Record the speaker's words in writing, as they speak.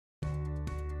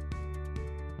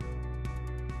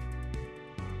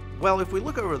Well, if we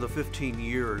look over the 15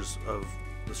 years of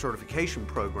the certification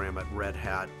program at Red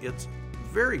Hat, it's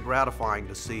very gratifying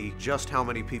to see just how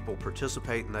many people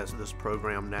participate in this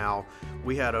program now.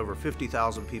 We had over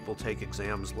 50,000 people take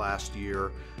exams last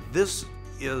year. This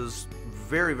is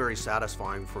very, very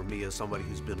satisfying for me as somebody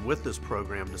who's been with this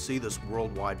program to see this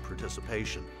worldwide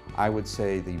participation. I would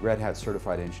say the Red Hat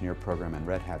Certified Engineer Program and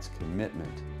Red Hat's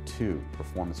commitment to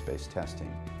performance-based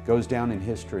testing goes down in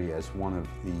history as one of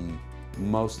the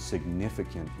most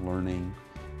significant learning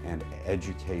and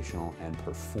educational and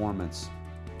performance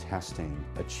testing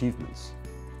achievements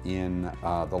in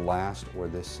the last or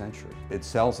this century. It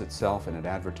sells itself and it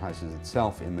advertises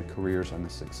itself in the careers and the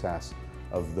success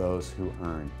of those who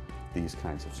earn these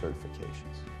kinds of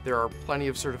certifications. There are plenty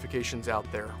of certifications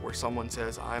out there where someone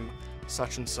says, I'm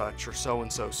such and such or so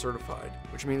and so certified,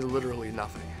 which means literally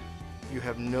nothing. You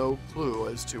have no clue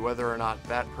as to whether or not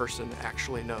that person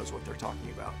actually knows what they're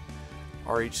talking about.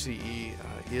 RHCE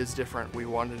is different. We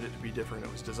wanted it to be different.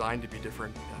 It was designed to be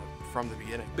different from the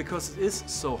beginning. Because it is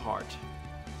so hard,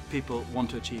 people want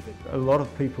to achieve it. A lot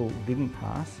of people didn't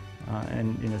pass,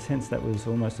 and in a sense that was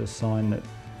almost a sign that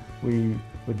we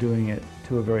were doing it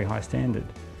to a very high standard.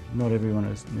 Not everyone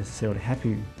is necessarily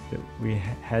happy that we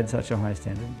had such a high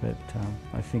standard, but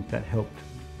I think that helped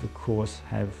the course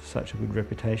have such a good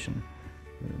reputation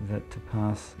that to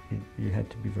pass you had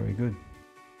to be very good.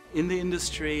 In the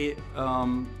industry,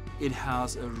 it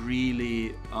has a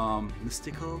really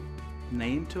mystical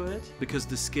name to it because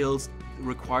the skills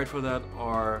required for that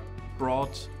are broad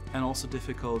and also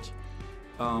difficult.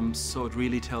 So it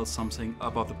really tells something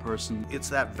about the person. It's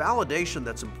that validation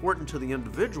that's important to the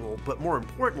individual, but more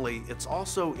importantly, it's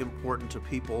also important to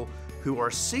people who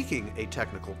are seeking a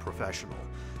technical professional.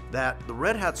 That the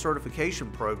Red Hat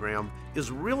certification program is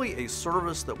really a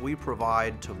service that we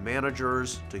provide to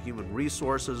managers, to human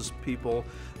resources people,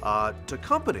 to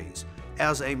companies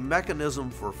as a mechanism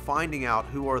for finding out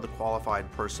who are the qualified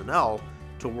personnel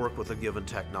to work with a given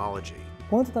technology.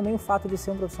 Quanto também o fato de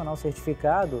ser profissional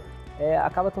certificado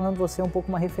acaba tornando você um pouco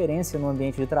uma referência no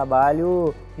ambiente de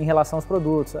trabalho em relação aos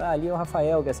produtos. Ali é o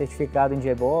Rafael, que é certificado em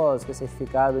JBoss, que é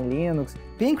certificado em Linux.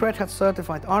 Being Red Hat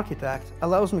Certified Architect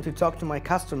allows me to talk to my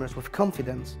customers with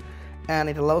confidence, and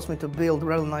it allows me to build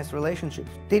really nice relationships.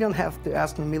 They don't have to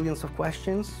ask me millions of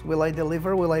questions. Will I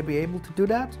deliver? Will I be able to do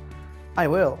that? I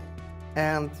will.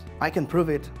 And I can prove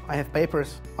it. I have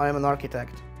papers. I am an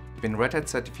architect. Ich bin Red Hat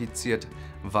zertifiziert,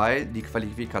 weil die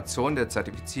Qualifikationen der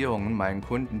Zertifizierungen meinen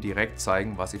Kunden direkt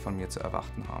zeigen, was sie von mir zu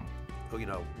erwarten haben. You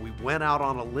know, we went out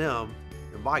on a limb,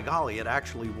 and by golly, it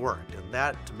actually worked. And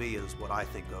that, to me, is what I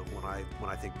think of when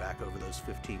I think back over those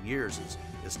 15 years,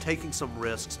 is taking some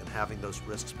risks and having those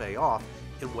risks pay off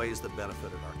in ways that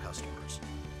benefited our customers.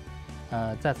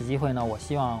 在此机会呢，我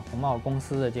希望鸿茂公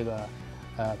司的这个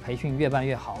培训越办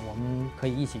越好，我们可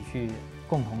以一起去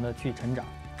共同的去成长。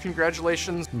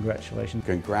 Congratulations. Congratulations.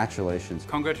 Congratulations.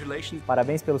 Congratulations.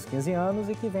 Parabéns pelos 15 anos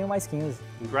e que venham mais 15.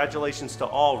 Congratulations to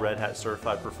all Red Hat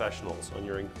certified professionals on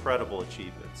your incredible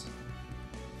achievements.